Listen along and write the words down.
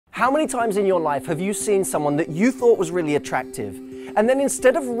How many times in your life have you seen someone that you thought was really attractive, and then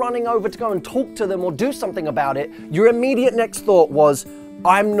instead of running over to go and talk to them or do something about it, your immediate next thought was,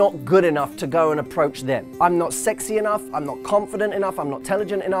 I'm not good enough to go and approach them. I'm not sexy enough, I'm not confident enough, I'm not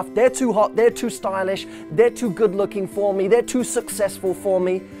intelligent enough, they're too hot, they're too stylish, they're too good looking for me, they're too successful for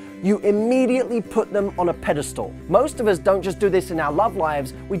me. You immediately put them on a pedestal. Most of us don't just do this in our love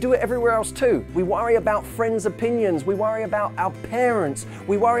lives, we do it everywhere else too. We worry about friends' opinions, we worry about our parents,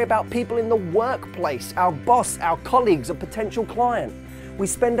 we worry about people in the workplace, our boss, our colleagues, a potential client. We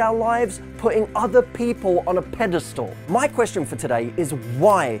spend our lives putting other people on a pedestal. My question for today is,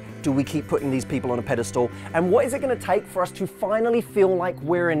 why do we keep putting these people on a pedestal, and what is it going to take for us to finally feel like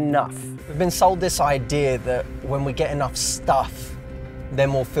we're enough? We've been sold this idea that when we get enough stuff,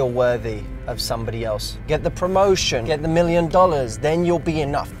 then we'll feel worthy of somebody else. Get the promotion, get the $1 million, then you'll be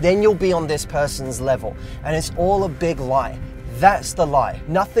enough. Then you'll be on this person's level. And it's all a big lie. That's the lie.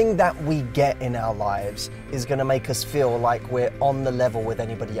 Nothing that we get in our lives is gonna make us feel like we're on the level with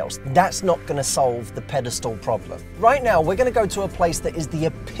anybody else. That's not gonna solve the pedestal problem. Right now, we're gonna go to a place that is the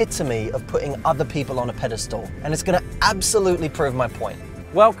epitome of putting other people on a pedestal, and it's gonna absolutely prove my point.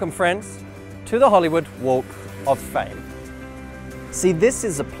 Welcome, friends, to the Hollywood Walk of Fame. See, this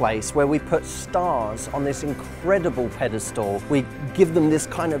is a place where we put stars on this incredible pedestal. We give them this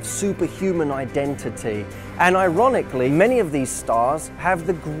kind of superhuman identity. And ironically, many of these stars have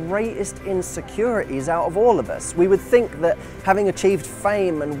the greatest insecurities out of all of us. We would think that having achieved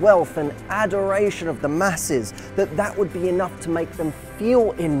fame and wealth and adoration of the masses, that would be enough to make them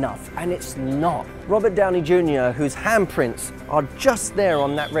feel enough, and it's not. Robert Downey Jr., whose handprints are just there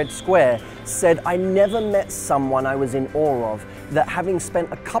on that red square, said, "I never met someone I was in awe of that having spent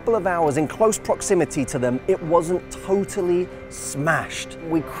a couple of hours in close proximity to them, it wasn't totally smashed."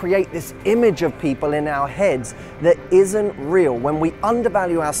 We create this image of people in our heads that isn't real when we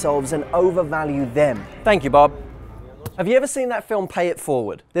undervalue ourselves and overvalue them. Thank you, Bob. Have you ever seen that film, Pay It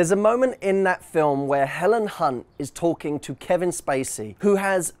Forward? There's a moment in that film where Helen Hunt is talking to Kevin Spacey, who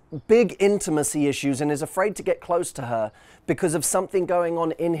has big intimacy issues and is afraid to get close to her because of something going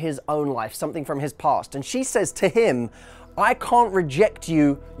on in his own life, something from his past. And she says to him, "I can't reject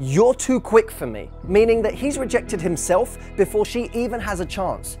you, you're too quick for me." Meaning that he's rejected himself before she even has a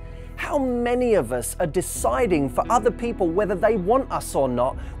chance. How many of us are deciding for other people whether they want us or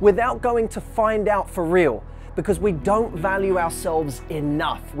not without going to find out for real? Because we don't value ourselves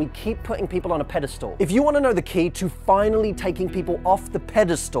enough. We keep putting people on a pedestal. If you want to know the key to finally taking people off the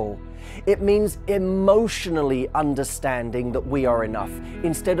pedestal, it means emotionally understanding that we are enough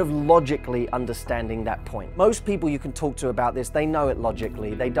instead of logically understanding that point. Most people you can talk to about this, they know it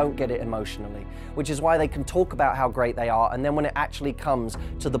logically, they don't get it emotionally, which is why they can talk about how great they are, and then when it actually comes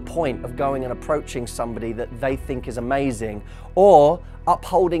to the point of going and approaching somebody that they think is amazing, or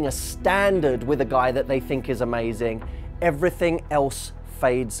upholding a standard with a guy that they think is amazing, everything else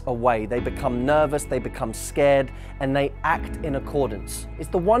fades away. They become nervous, they become scared, and they act in accordance. It's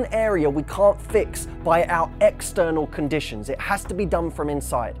the one area we can't fix by our external conditions. It has to be done from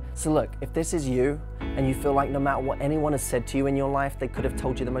inside. So look, if this is you, and you feel like no matter what anyone has said to you in your life, they could have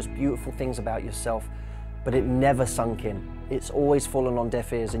told you the most beautiful things about yourself, but it never sunk in. It's always fallen on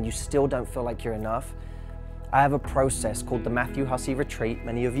deaf ears, and you still don't feel like you're enough. I have a process called the Matthew Hussey Retreat.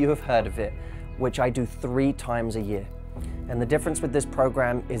 Many of you have heard of it, which I do 3 times a year. And the difference with this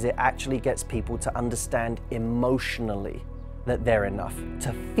program is it actually gets people to understand emotionally that they're enough,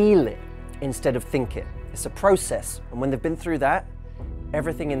 to feel it instead of think it. It's a process, and when they've been through that,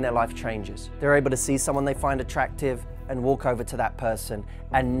 everything in their life changes. They're able to see someone they find attractive and walk over to that person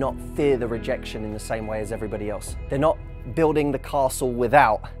and not fear the rejection in the same way as everybody else. They're not building the castle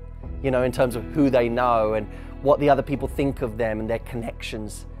without, in terms of who they know and what the other people think of them and their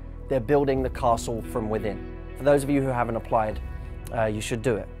connections. They're building the castle from within. For those of you who haven't applied, you should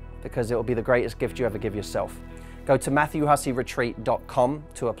do it, because it will be the greatest gift you ever give yourself. Go to MatthewHusseyRetreat.com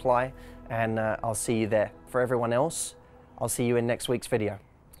to apply, and I'll see you there. For everyone else, I'll see you in next week's video.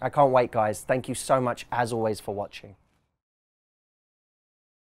 I can't wait, guys. Thank you so much, as always, for watching.